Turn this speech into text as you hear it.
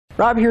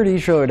Rob here at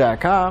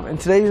etrailer.com, and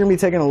today you're going to be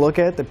taking a look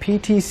at the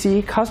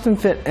PTC Custom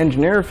Fit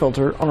Engine Air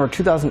Filter on our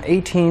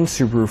 2018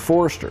 Subaru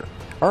Forester.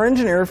 Our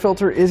engine air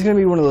filter is going to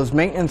be one of those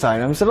maintenance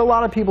items that a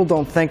lot of people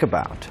don't think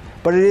about,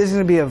 but it is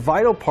going to be a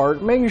vital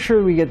part making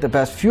sure we get the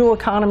best fuel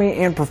economy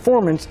and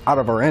performance out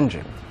of our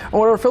engine. And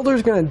what our filter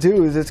is going to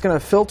do is it's going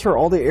to filter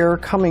all the air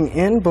coming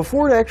in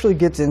before it actually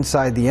gets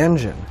inside the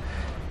engine.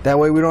 That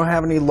way we don't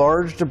have any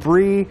large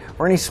debris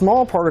or any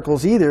small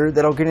particles either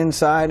that'll get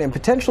inside and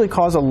potentially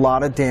cause a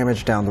lot of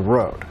damage down the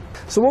road.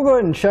 So we'll go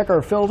ahead and check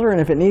our filter,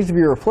 and if it needs to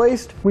be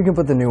replaced, we can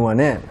put the new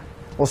one in.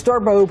 We'll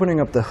start by opening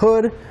up the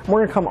hood, and we're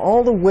going to come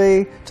all the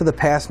way to the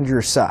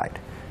passenger side.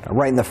 Now,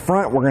 right in the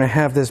front, we're going to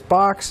have this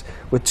box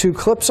with two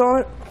clips on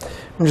it.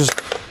 And just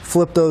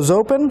flip those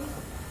open.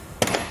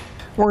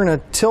 We're going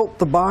to tilt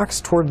the box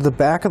towards the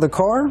back of the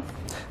car.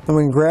 Then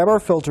we can grab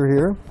our filter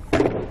here.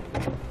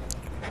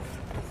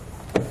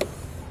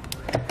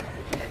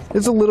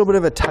 It's a little bit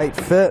of a tight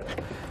fit.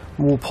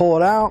 We'll pull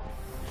it out.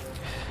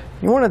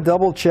 You want to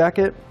double check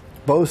it,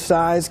 both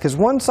sides, because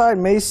one side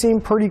may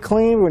seem pretty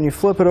clean, but when you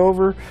flip it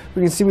over,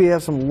 we can see we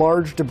have some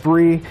large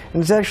debris,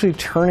 and it's actually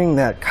turning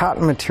that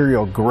cotton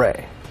material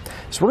gray.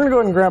 So we're going to go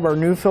ahead and grab our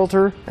new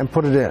filter and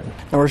put it in.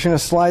 Now we're just going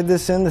to slide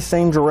this in the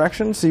same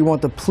direction, so you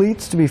want the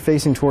pleats to be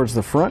facing towards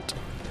the front.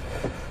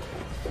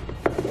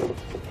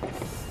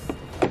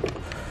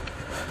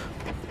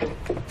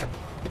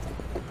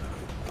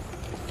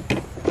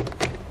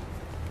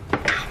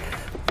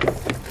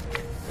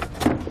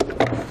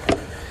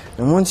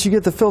 And once you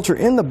get the filter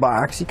in the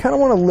box, you kind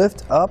of want to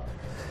lift up,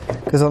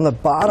 because on the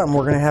bottom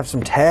we're going to have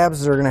some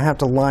tabs that are going to have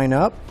to line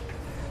up.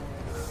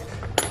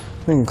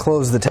 We can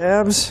close the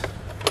tabs,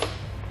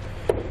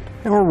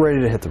 and we're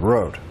ready to hit the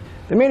road.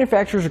 The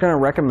manufacturers are going to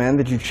recommend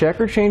that you check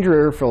or change your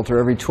air filter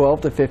every 12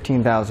 to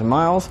 15,000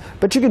 miles,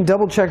 but you can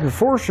double check your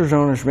Forester's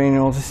owner's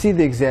manual to see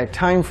the exact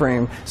time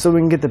frame so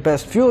we can get the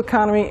best fuel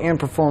economy and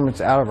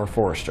performance out of our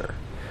Forester.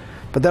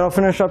 But that'll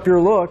finish up your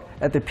look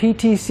at the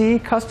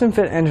PTC Custom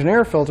Fit Engine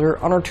Air Filter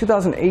on our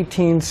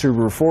 2018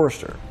 Subaru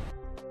Forester.